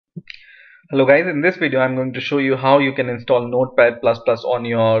Hello guys, in this video I'm going to show you how you can install Notepad++ on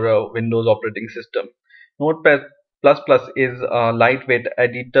your Windows operating system. Notepad++ is a lightweight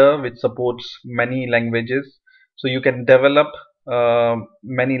editor which supports many languages. So you can develop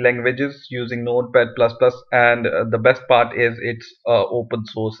many languages using Notepad++, and the best part is it's a open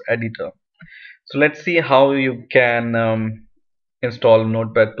source editor. So let's see how you can install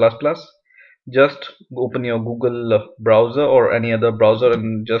Notepad++. Just open your Google browser or any other browser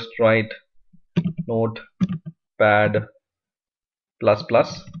and just write Notepad++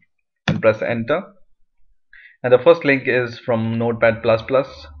 and press enter. And the first link is from Notepad++.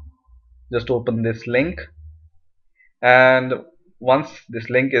 Just open this link, and once this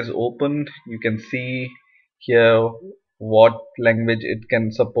link is opened, you can see here what language it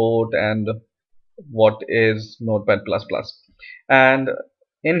can support and what is Notepad++. And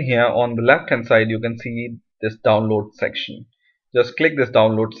in here on the left hand side you can see this download section. Just click this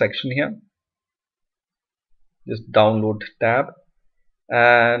download section here, this download tab,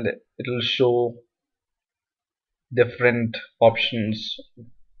 and it will show different options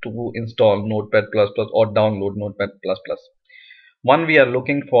to install Notepad++ or download Notepad++. One we are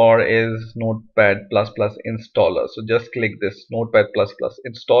looking for is Notepad++ installer. So just click this Notepad++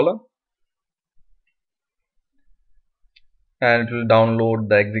 installer, and it will download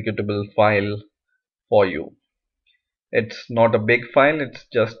the executable file for you. It's not a big file, it's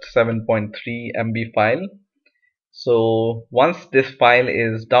just 7.3 MB file. So once this file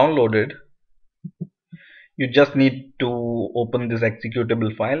is downloaded, you just need to open this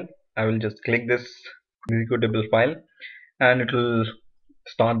executable file. I will just click this executable file and it will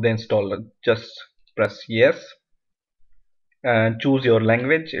start the installer. Just press yes and choose your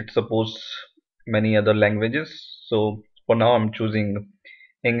language. It supports many other languages, so for now I'm choosing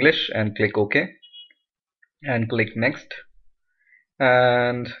English, and click OK and click next.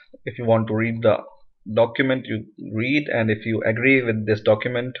 And if you want to read the document, you read, and if you agree with this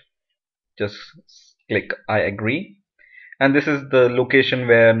document, just click I agree. And this is the location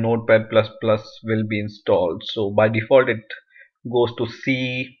where Notepad++ will be installed. So by default it goes to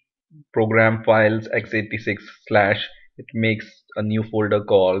C program files x86 slash, it makes a new folder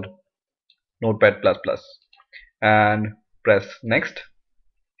called Notepad++, and press next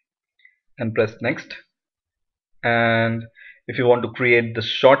and press next. And if you want to create the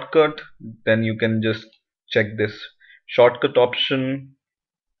shortcut, then you can just check this shortcut option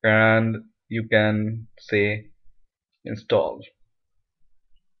and you can say install.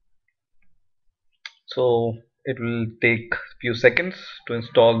 So it will take few seconds to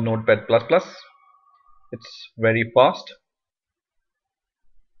install Notepad++. It's very fast,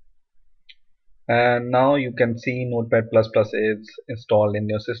 and now you can see Notepad++ is installed in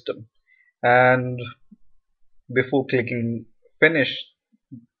your system. And before clicking finish,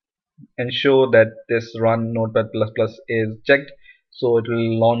 ensure that this run Notepad++ is checked, so it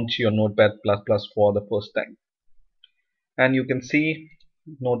will launch your Notepad++ for the first time. And you can see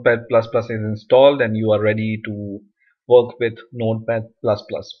Notepad++ is installed and you are ready to work with Notepad++.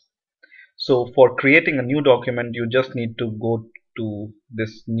 So for creating a new document, you just need to go to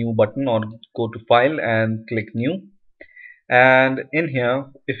this new button or go to file and click new. And in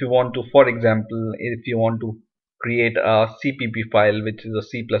here, if you want to, for example, if you want to create a CPP file, which is a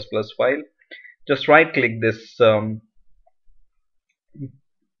C++ file, just right click this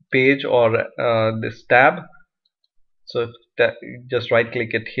page or this tab. So just right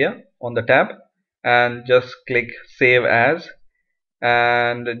click it here on the tab and just click save as,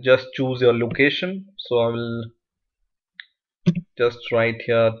 and just choose your location. So I will just write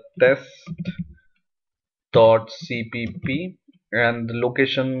here test.cpp, and the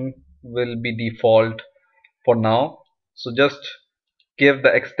location will be default for now. So just give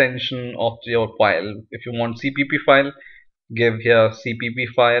the extension of your file. If you want CPP file, give here CPP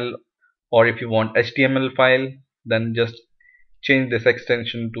file, or if you want HTML file, then just change this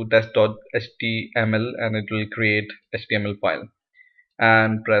extension to test.html and it will create HTML file,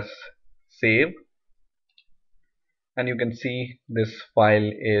 and press save. And you can see this file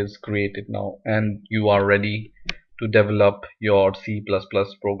is created now and you are ready to develop your C++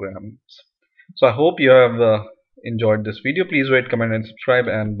 programs. So I hope you have enjoyed this video. Please rate, comment and subscribe,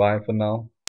 and bye for now.